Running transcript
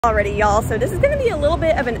Alrighty, y'all, so this is gonna be a little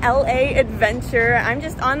bit of an LA adventure. I'm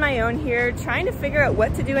just on my own here trying to figure out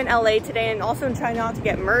what to do in LA today and also try not to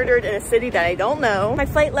get murdered in a city that I don't know. My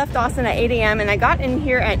flight left Austin at 8 a.m. and I got in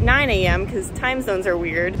here at 9 a.m. because time zones are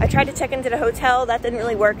weird. I tried to check into the hotel. That didn't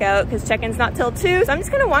really work out because check-in's not till 2. So I'm just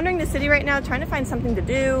kind of wandering the city right now trying to find something to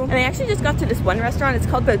do. And I actually just got to this one restaurant. It's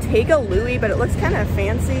called Bottega Louie, but it looks kind of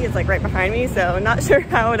fancy. It's like right behind me, so not sure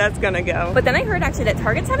how that's gonna go. But then I heard actually that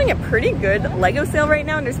Target's having a pretty good Lego sale right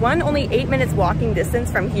now, and there's one only 8 minutes walking distance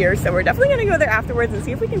from here, so we're definitely gonna go there afterwards and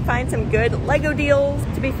see if we can find some good Lego deals.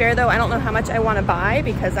 To be fair though, I don't know how much I want to buy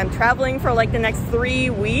because I'm traveling for like the next 3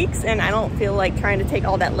 weeks and I don't feel like trying to take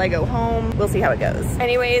all that Lego home. We'll see how it goes.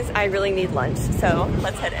 Anyways, I really need lunch, so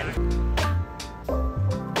let's head in.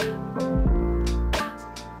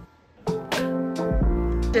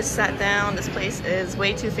 Just sat down. This place is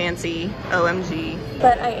way too fancy. OMG.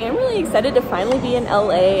 But I am really excited to finally be in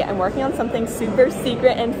LA. I'm working on something super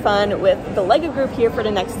secret and fun with the Lego group here for the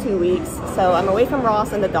next 2 weeks. So I'm away from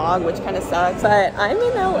Ross and the dog, which kind of sucks. But I'm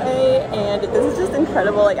in LA and this is just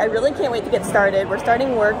incredible. Like, I really can't wait to get started. We're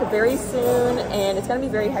starting work very soon and it's gonna be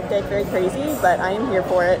very hectic, very crazy, but I am here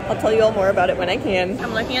for it. I'll tell you all more about it when I can.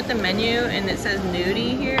 I'm looking at the menu and it says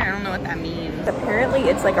nudie here. I don't know what that means. Apparently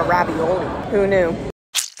it's like a ravioli. Who knew?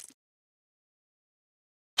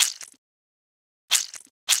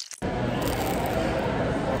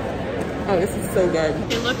 Oh, this is so good.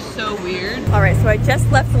 It looks so weird. All right, so I just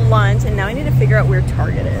left lunch and now I need to figure out where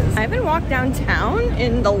Target is. I haven't walked downtown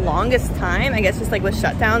in the longest time. I guess just like with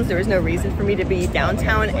shutdowns, there was no reason for me to be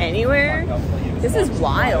downtown anywhere. This is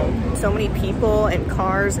wild. So many people and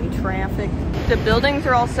cars and traffic. The buildings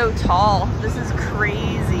are all so tall. This is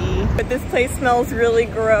crazy. But this place smells really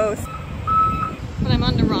gross. But I'm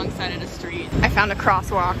on the wrong side of the street. I found a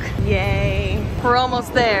crosswalk. Yay. We're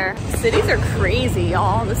almost there. Cities are crazy,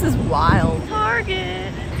 y'all. This is wild.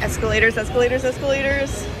 Target. Escalators, escalators,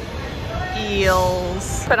 escalators.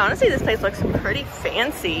 Eels. But honestly, this place looks pretty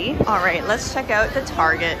fancy. All right, let's check out the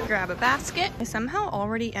Target. Grab a basket. I somehow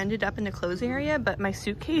already ended up in the clothes area, but my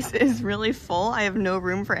suitcase is really full. I have no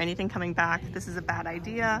room for anything coming back. This is a bad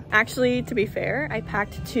idea. Actually, to be fair, I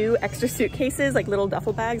packed 2 extra suitcases, like little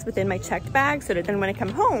duffel bags within my checked bag, so that then when I come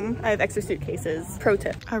home, I have extra suitcases. Pro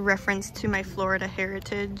tip. A reference to my Florida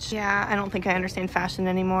heritage. Yeah, I don't think I understand fashion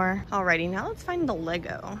anymore. Alrighty, now let's find the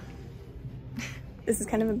Lego. This is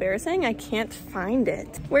kind of embarrassing. I can't find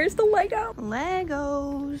it. Where's the Lego?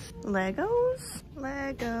 Legos. Legos?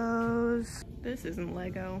 Legos. This isn't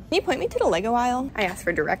Lego. Can you point me to the Lego aisle? I asked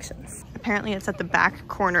for directions. Apparently it's at the back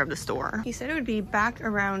corner of the store. He said it would be back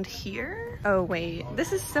around here. Oh wait,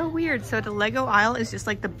 this is so weird. So the Lego aisle is just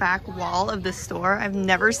like the back wall of the store. I've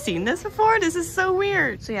never seen this before. This is so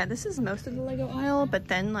weird. So yeah, this is most of the Lego aisle, but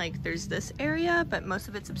then like there's this area, but most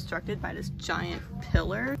of it's obstructed by this giant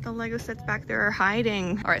pillar. The Lego sets back there are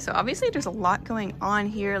hiding. All right, so obviously there's a lot going on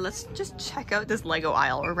here. Let's just check out this Lego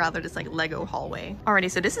aisle, or rather this like Lego hallway.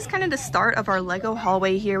 Alrighty, so this is kind of the start of our Lego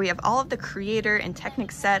hallway here. We have all of the creator and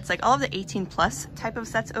Technic sets, like all of the 18+ type of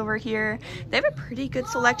sets over here. They have a pretty good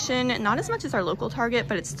selection, not as much as our local Target,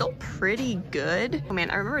 but it's still pretty good. Oh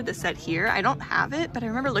man, I remember this set here. I don't have it, but I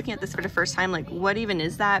remember looking at this for the first time, like what even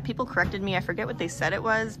is that? People corrected me. I forget what they said it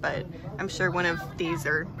was, but I'm sure one of these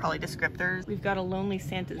are probably descriptors. We've got a Lonely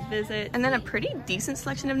Santa's Visit, and then a pretty decent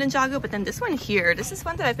selection of Ninjago, but then this one here, this is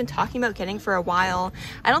one that I've been talking about getting for a while.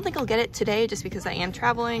 I don't think I'll get it today just because I am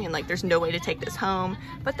traveling and like there's no way to take this home,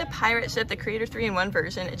 but the pirate ship, the Creator 3-in-1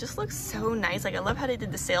 version, it just looks so nice. Like I love how they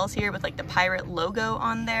did the sails here with like the pirate logo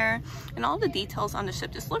on there, and all the details on the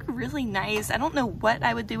ship just look really nice. I don't know what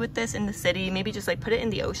I would do with this in the city, maybe just like put it in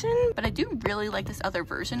the ocean, but I do really like this other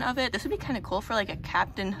version of it. This would be kind of cool for like a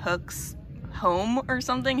Captain Hook's home or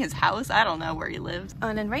something, his house. I don't know where he lives.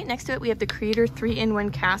 And then right next to it we have the Creator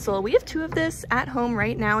 3-in-1 castle. We have 2 of this at home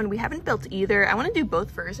right now and we haven't built either. I want to do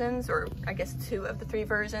both versions, or I guess 2 of the 3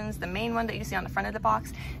 versions, the main one that you see on the front of the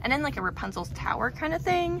box and then like a Rapunzel's tower kind of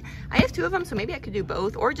thing. I have 2 of them, so maybe I could do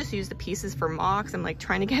both or just use the pieces for mocks. I'm like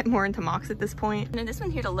trying to get more into mocks at this point. And then this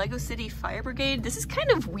one here, the Lego City Fire Brigade. This is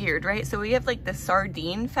kind of weird, right? So we have like the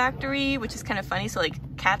sardine factory, which is kind of funny. So like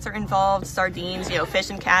cats are involved, sardines, you know, fish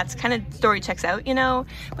and cats, kind of story checks out, you know.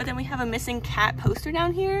 But then we have a missing cat poster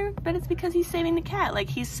down here, but it's because he's saving the cat. Like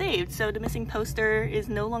he's saved, so the missing poster is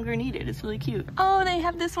no longer needed. It's really cute. Oh, they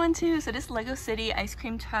have this one too. So this Lego City ice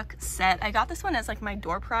cream truck set, I got this one as like my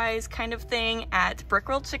door prize kind of thing at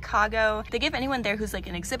Brickworld Chicago. They give anyone there who's like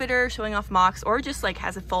an exhibitor showing off mocks or just like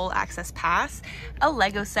has a full access pass a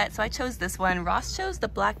Lego set, so I chose this one. Ross chose the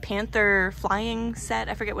Black Panther flying set.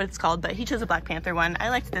 I forget what it's called, but he chose a Black Panther one. I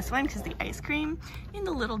liked this one because the ice cream and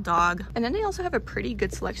the little dog. And then they also have a pretty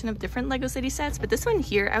good selection of different Lego City sets, but this one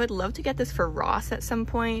here, I would love to get this for Ross at some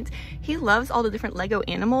point. He loves all the different Lego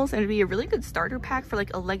animals, and it'd be a really good starter pack for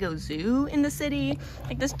like a Lego zoo in the city.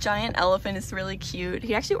 Like this giant elephant is really cute.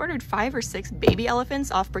 He actually ordered 5 or 6 baby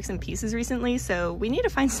elephants off Bricks and Pieces recently, so we need to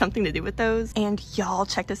find something to do with those. And y'all,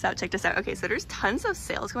 check this out, check this out. Okay, so there's tons of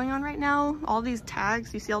sales going on right now. All these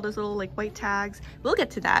tags, you see all those little like white tags. We'll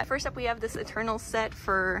get to that. First up, we have this Eternal set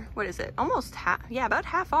for, what is it? Almost half, yeah, about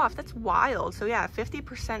half off. That's wild. So yeah,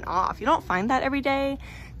 50% off. You don't find that every day.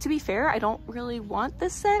 To be fair, I don't really want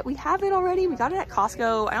this set. We have it already. We got it at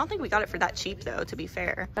Costco. I don't think we got it for that cheap though, to be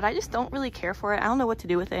fair. But I just don't really care for it. I don't know what to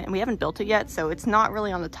do with it, and we haven't built it yet, so it's not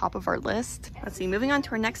really on the top of our list. Let's see, moving on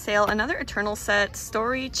to our next sale, another Eternal set.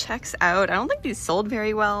 Story checks out. I don't think these sold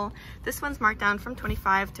very well. This one's marked down from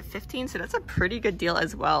 25 to 15, so that's a pretty good deal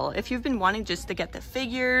as well. If you've been wanting just to get the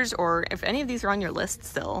figures, or if any of these are on your list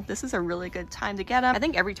still, this is a really good time to get them. I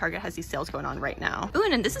think every Target has these sales going on right now. Ooh,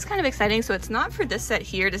 and then this is kind of exciting. So it's not for this set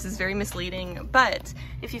here. This is very misleading, but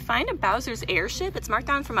if you find a Bowser's airship, it's marked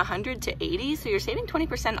down from 100 to 80, so you're saving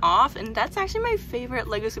 20% off, and that's actually my favorite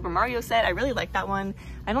Lego Super Mario set. I really like that one.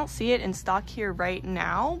 I don't see it in stock here right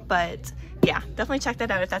now, but yeah, definitely check that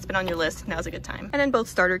out if that's been on your list. Now's a good time. And then both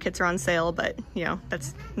starter kits are on sale, but you know,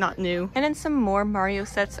 that's not new. And then some more Mario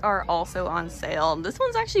sets are also on sale. This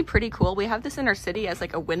one's actually pretty cool. We have this in our city as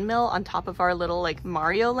like a windmill on top of our little like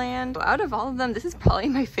Mario land. So out of all of them, this is probably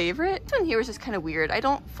my favorite. This one here is just kind of weird. I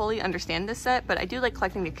don't fully understand this set, but I do like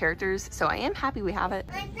collecting the characters, so I am happy we have it.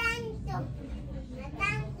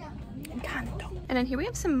 And then here we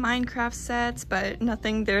have some Minecraft sets, but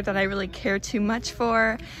nothing there that I really care too much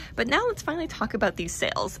for. But now let's finally talk about these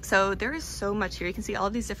sales. So there is so much here. You can see all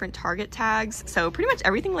of these different Target tags. So pretty much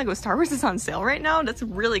everything Lego Star Wars is on sale right now. That's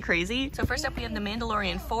really crazy. So first up, we have the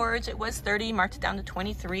Mandalorian Forge. It was 30, marked down to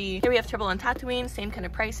 23. Here we have Triple on Tatooine, same kind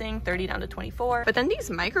of pricing, 30 down to 24. But then these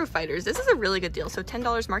Micro Fighters, this is a really good deal. So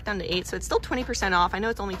 $10 marked down to 8, so it's still 20% off. I know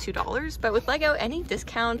it's only $2, but with Lego, any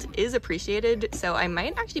discount is appreciated. So I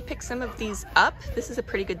might actually pick some of these up. This is a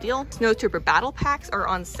pretty good deal. Snowtrooper battle packs are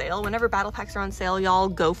on sale. Whenever battle packs are on sale, y'all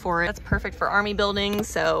go for it. That's perfect for army building.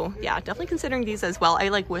 So yeah, definitely considering these as well. I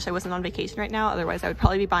like wish I wasn't on vacation right now. Otherwise I would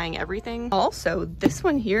probably be buying everything. Also, this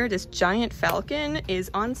one here, this giant Falcon is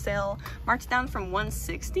on sale, marked down from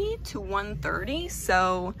 160 to 130.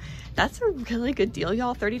 So that's a really good deal,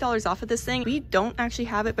 y'all. $30 off of this thing. We don't actually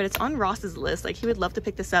have it, but it's on Ross's list. Like he would love to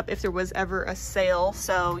pick this up if there was ever a sale.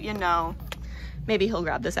 So, you know, maybe he'll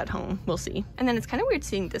grab this at home. We'll see. And then it's kind of weird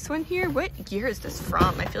seeing this one here. What year is this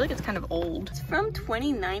from? I feel like it's kind of old. It's from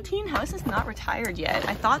 2019. How is this not retired yet?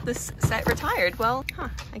 I thought this set retired. Well,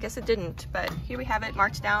 I guess it didn't. But here we have it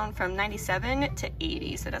marked down from 97 to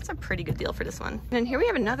 80. So that's a pretty good deal for this one. And then here we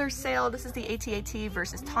have another sale. This is the AT-AT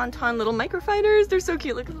versus Tauntaun little microfighters. They're so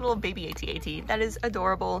cute. Look at the little baby AT-AT. That is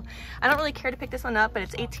adorable. I don't really care to pick this one up, but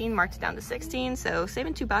it's 18 marked down to 16. So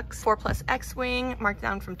saving $2. 4+ X-Wing marked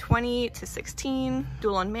down from 20 to 16.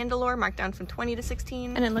 Duel on Mandalore marked down from 20 to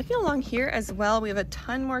 16. And then looking along here as well, we have a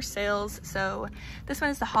ton more sales. So this one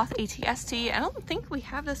is the Hoth AT-ST. I don't think we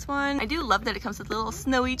have this one. I do love that it comes with a little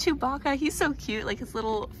snowy Chewbacca. He's so cute, like his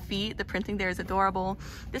little feet. The printing there is adorable.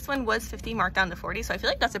 This one was 50 marked down to 40, so I feel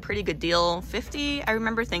like that's a pretty good deal. 50, I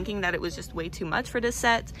remember thinking that it was just way too much for this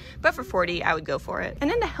set, but for 40 I would go for it. And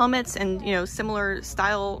then the helmets and, you know, similar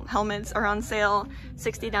style helmets are on sale.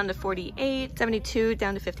 60 down to 48, 72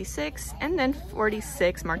 down to 56, and then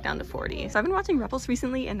 46 marked down to 40. So I've been watching Rebels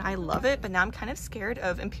recently and I love it, but now I'm kind of scared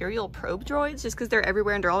of Imperial probe droids just because they're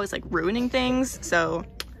everywhere and they're always like ruining things. So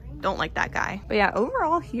don't like that guy. But yeah,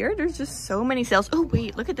 overall here, there's just so many sales. Oh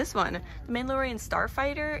wait, look at this one. The Mandalorian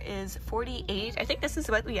Starfighter is 48. I think this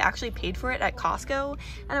is what we actually paid for it at Costco.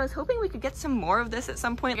 And I was hoping we could get some more of this at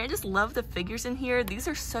some point. Like, I just love the figures in here. These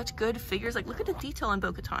are such good figures. Like, look at the detail on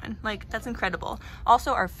Bo-Katan. Like, that's incredible.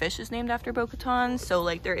 Also, our fish is named after Bo-Katan, so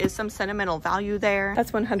like there is some sentimental value there.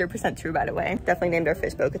 That's 100% true, by the way. Definitely named our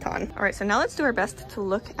fish Bo-Katan. All right, so now let's do our best to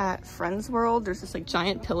look at Friends World. There's this like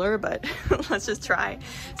giant pillar, but let's just try.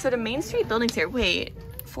 So the Main Street buildings here, wait,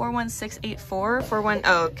 41684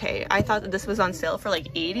 oh, okay, I thought that this was on sale for like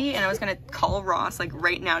 80 and I was gonna call Ross like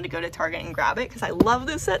right now to go to Target and grab it because I love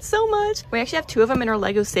this set so much. We actually have 2 of them in our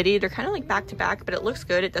Lego City. They're kind of like back to back, but it looks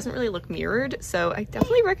good. It doesn't really look mirrored, so I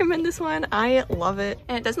definitely recommend this one. I love it.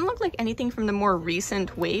 And it doesn't look like anything from the more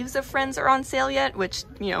recent waves of Friends are on sale yet, which,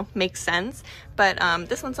 you know, makes sense. But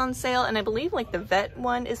this one's on sale, and I believe like the Vet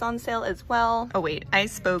one is on sale as well. Oh wait, I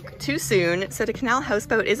spoke too soon. So the Canal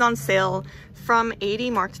Houseboat is on sale from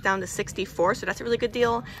 80 marked down to 64, so that's a really good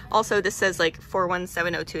deal. Also, this says like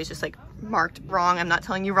 41702 is just like marked wrong. I'm not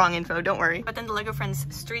telling you wrong info, don't worry. But then the Lego Friends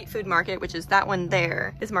Street Food Market, which is that one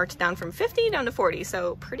there, is marked down from 50 down to 40.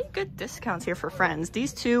 So pretty good discounts here for Friends.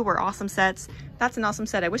 These two were awesome sets. That's an awesome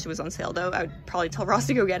set. I wish it was on sale though. I would probably tell Ross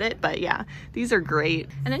to go get it, but yeah, these are great.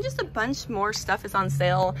 And then just a bunch more stuff is on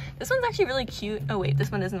sale. This one's actually really cute. Oh wait,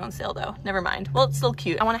 this one isn't on sale though. Never mind. Well, it's still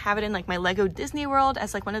cute. I want to have it in like my Lego Disney World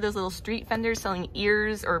as like one of those little street vendors selling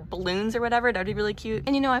ears or balloons or whatever. That'd be really cute.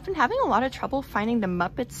 And you know, I've been having a lot of trouble finding the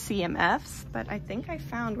Muppets CMFs, but I think I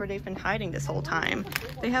found where they've been hiding this whole time.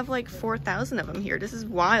 They have like 4,000 of them here. This is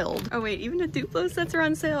wild. Oh wait, even the Duplo sets are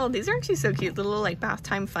on sale. These are actually so cute. The little like bath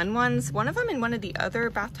time fun ones. One of them in one of the other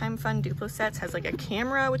bath time fun Duplo sets has like a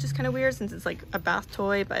camera, which is kind of weird since it's like a bath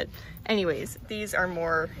toy, but anyways, these are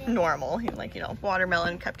more normal, like, you know,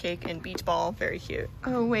 watermelon, cupcake, and beach ball. Very cute.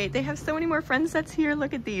 Oh wait, they have so many more Friends sets here.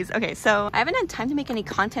 Look at these. Okay, so I haven't had time to make any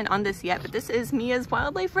content on this yet, but this is Mia's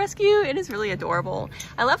Wildlife Rescue. It is really adorable.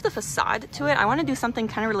 I love the facade to it. I want to do something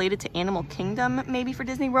kind of related to Animal Kingdom maybe for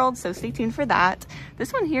Disney World, so stay tuned for that.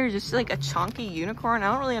 This one here is just like a chonky unicorn.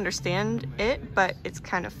 I don't really understand it, but it's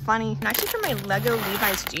kind of funny. And actually for my Lego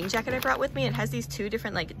Levi's jean jacket I brought with me, it has these two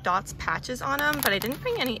different like dots patches on them, but I didn't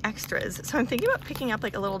bring any extras. So I'm thinking about picking up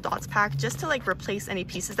like a little dots pack just to like replace any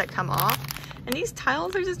pieces that come off. And these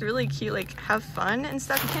tiles are just really cute, like have fun and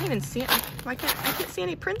stuff. You can't even see it. I can't see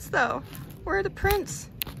any prints though. Where are the prints?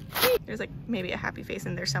 There's like maybe a happy face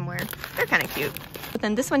in there somewhere. They're kind of cute. But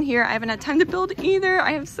then this one here, I haven't had time to build either.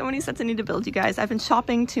 I have so many sets I need to build, you guys. I've been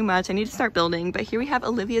shopping too much. I need to start building. But here we have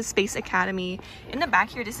Olivia's Space Academy. In the back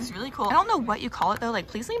here, this is really cool. I don't know what you call it though. Like,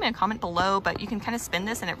 please leave me a comment below, but you can kind of spin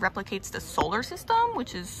this and it replicates the solar system,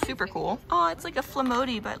 which is super cool. Oh, it's like a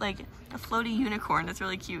Flamoti, but like a floaty unicorn. That's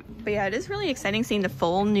really cute. But yeah, it is really exciting seeing the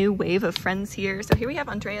full new wave of Friends here. So here we have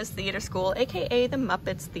Andrea's Theater School, aka the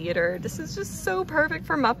Muppets Theater. This is just so perfect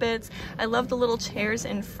for Muppets. I love the little chairs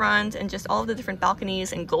in front and just all of the different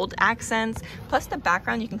balconies and gold accents. Plus the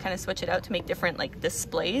background, you can kind of switch it out to make different like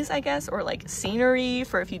displays, I guess, or like scenery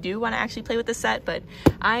for if you do want to actually play with the set. But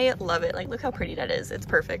I love it. Like, look how pretty that is. It's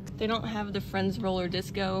perfect. They don't have the Friends roller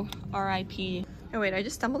disco, RIP. Oh wait, I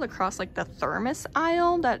just stumbled across like the thermos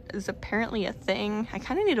aisle that is apparently a thing. I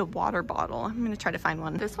kind of need a water bottle. I'm gonna try to find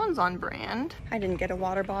one. This one's on brand. I didn't get a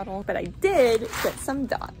water bottle, but I did get some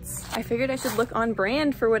dots. I figured I should look on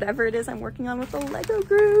brand for whatever it is I'm working on with the Lego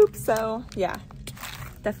group. So yeah,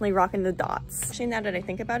 definitely rocking the dots. Actually, now that I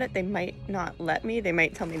think about it, they might not let me. They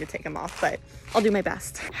might tell me to take them off, but I'll do my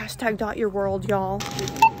best. Hashtag dot your world, y'all.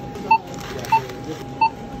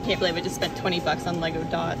 Can't believe I just spent 20 bucks on Lego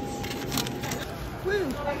dots.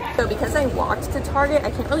 Woo. So because I walked to Target,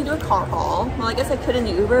 I can't really do a car haul. Well, I guess I could in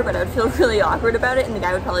the Uber, but I would feel really awkward about it and the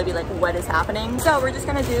guy would probably be like, what is happening? So we're just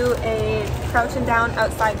gonna do a crouching down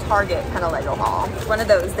outside Target kind of Lego haul. One of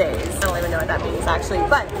those days. I don't even know what that means actually.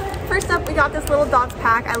 But first up, we got this little dots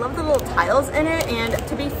pack. I love the little tiles in it, and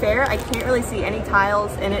to be fair, I can't really see any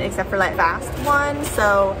tiles in it except for that vast one.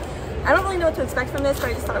 So I don't really know what to expect from this, but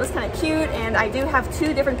I just thought it was kind of cute, and I do have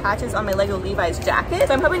two different patches on my Lego Levi's jacket,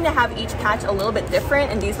 so I'm hoping to have each patch a little bit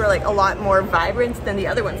different, and these were like a lot more vibrant than the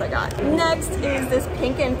other ones I got. Next is this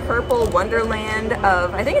pink and purple wonderland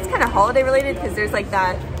of, I think it's kind of holiday related because there's like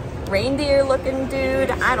that reindeer looking dude.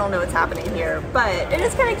 I don't know what's happening here, but it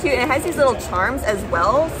is kind of cute, and it has these little charms as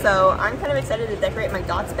well, so I'm kind of excited to decorate my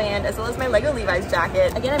dots band as well as my Lego Levi's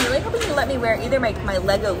jacket. Again, I'm really hoping to let me wear either my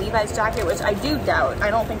Lego Levi's jacket, which I do doubt. I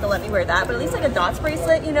don't think they'll let me wear that, but at least like a dots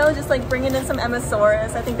bracelet, you know, just like bringing in some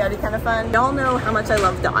Emmasaurus. I think that'd be kind of fun. Y'all know how much I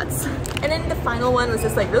love dots. And then the final one was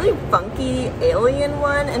this like really funky alien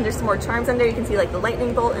one, and there's some more charms under. You can see like the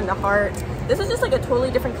lightning bolt and the heart. This was just like a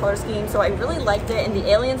totally different color scheme, so I really liked it, and the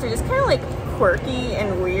aliens are just kind of like quirky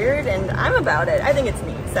and weird, and I'm about it. I think it's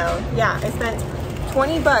neat. So yeah, I spent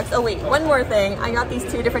 20 bucks. Oh wait, one more thing. I got these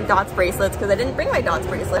two different dots bracelets because I didn't bring my dots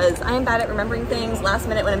bracelets. I am bad at remembering things last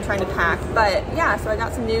minute when I'm trying to pack. But yeah, so I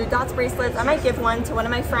got some new dots bracelets. I might give one to one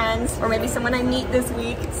of my friends or maybe someone I meet this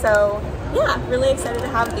week. So yeah, really excited to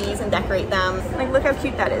have these and decorate them. Like, look how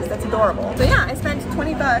cute that is. That's adorable. So yeah, I spent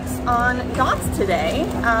 20 bucks on dots today.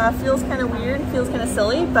 Feels kind of weird, feels kind of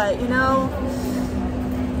silly, but you know,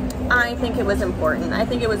 I think it was important. I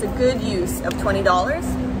think it was a good use of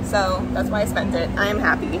 $20. So that's why I spent it. I am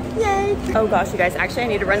happy. Yay! Oh gosh, you guys, actually I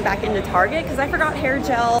need to run back into Target because I forgot hair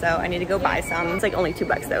gel. So I need to go buy some. It's like only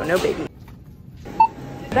 $2 though, no biggie.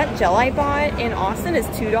 That gel I bought in Austin is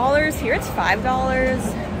 $2. Here it's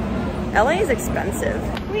 $5. LA is expensive.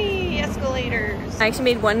 Whee, escalators. I actually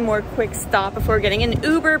made one more quick stop before getting an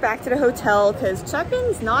Uber back to the hotel because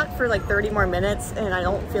check-in's not for like 30 more minutes and I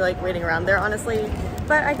don't feel like waiting around there, honestly.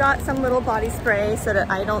 But I got some little body spray so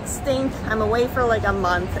that I don't stink. I'm away for like a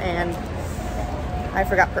month and I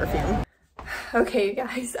forgot perfume. Okay, you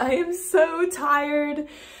guys, I am so tired.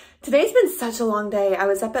 Today's been such a long day. I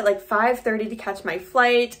was up at like 5:30 to catch my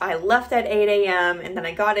flight. I left at 8 a.m. and then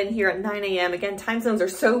I got in here at 9 a.m. Again, time zones are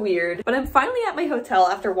so weird. But I'm finally at my hotel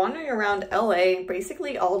after wandering around LA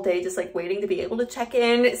basically all day, just like waiting to be able to check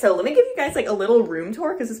in. So let me give you guys like a little room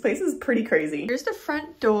tour because this place is pretty crazy. Here's the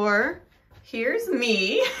front door. Here's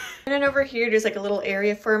me. And then over here, there's like a little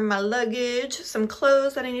area for my luggage, some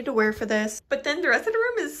clothes that I need to wear for this. But then the rest of the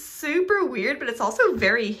room is super weird, but it's also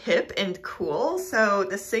very hip and cool. So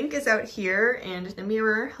the sink is out here and the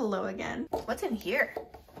mirror, hello again. What's in here?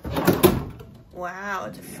 Wow,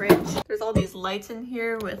 it's a fridge. There's all these lights in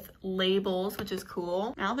here with labels, which is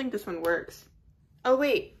cool. I don't think this one works. Oh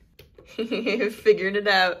wait, figured it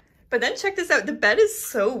out. But then check this out, the bed is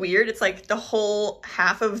so weird. It's like the whole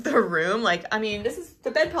half of the room. Like, I mean,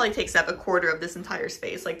 the bed probably takes up a quarter of this entire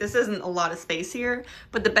space. Like, this isn't a lot of space here,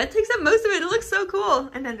 but the bed takes up most of it. It looks so cool.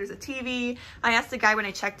 And then there's a TV. I asked the guy when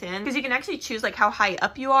I checked in, because you can actually choose like how high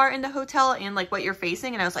up you are in the hotel and like what you're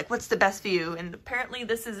facing. And I was like, what's the best view? And apparently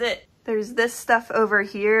this is it. There's this stuff over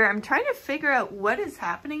here. I'm trying to figure out what is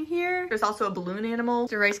happening here. There's also a balloon animal.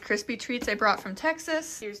 The Rice Krispie treats I brought from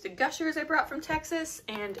Texas. Here's the Gushers I brought from Texas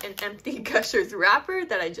and an empty Gushers wrapper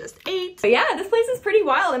that I just ate. But yeah, this place is pretty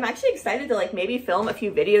wild. I'm actually excited to like maybe film a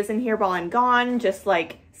few videos in here while I'm gone. Just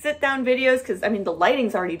like sit down videos because I mean the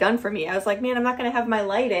lighting's already done for me. I was like, man, I'm not gonna have my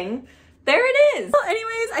lighting. There it is. Well,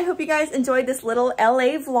 anyways, I hope you guys enjoyed this little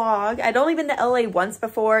LA vlog. I'd only been to LA once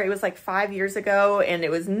before. It was like 5 years ago and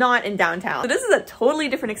it was not in downtown. So this is a totally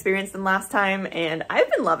different experience than last time and I've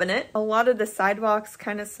been loving it. A lot of the sidewalks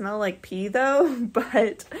kind of smell like pee though,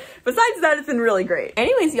 but besides that, it's been really great.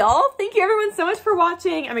 Anyways, y'all, thank you everyone so much for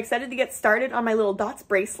watching. I'm excited to get started on my little dots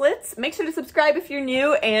bracelets. Make sure to subscribe if you're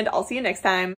new and I'll see you next time.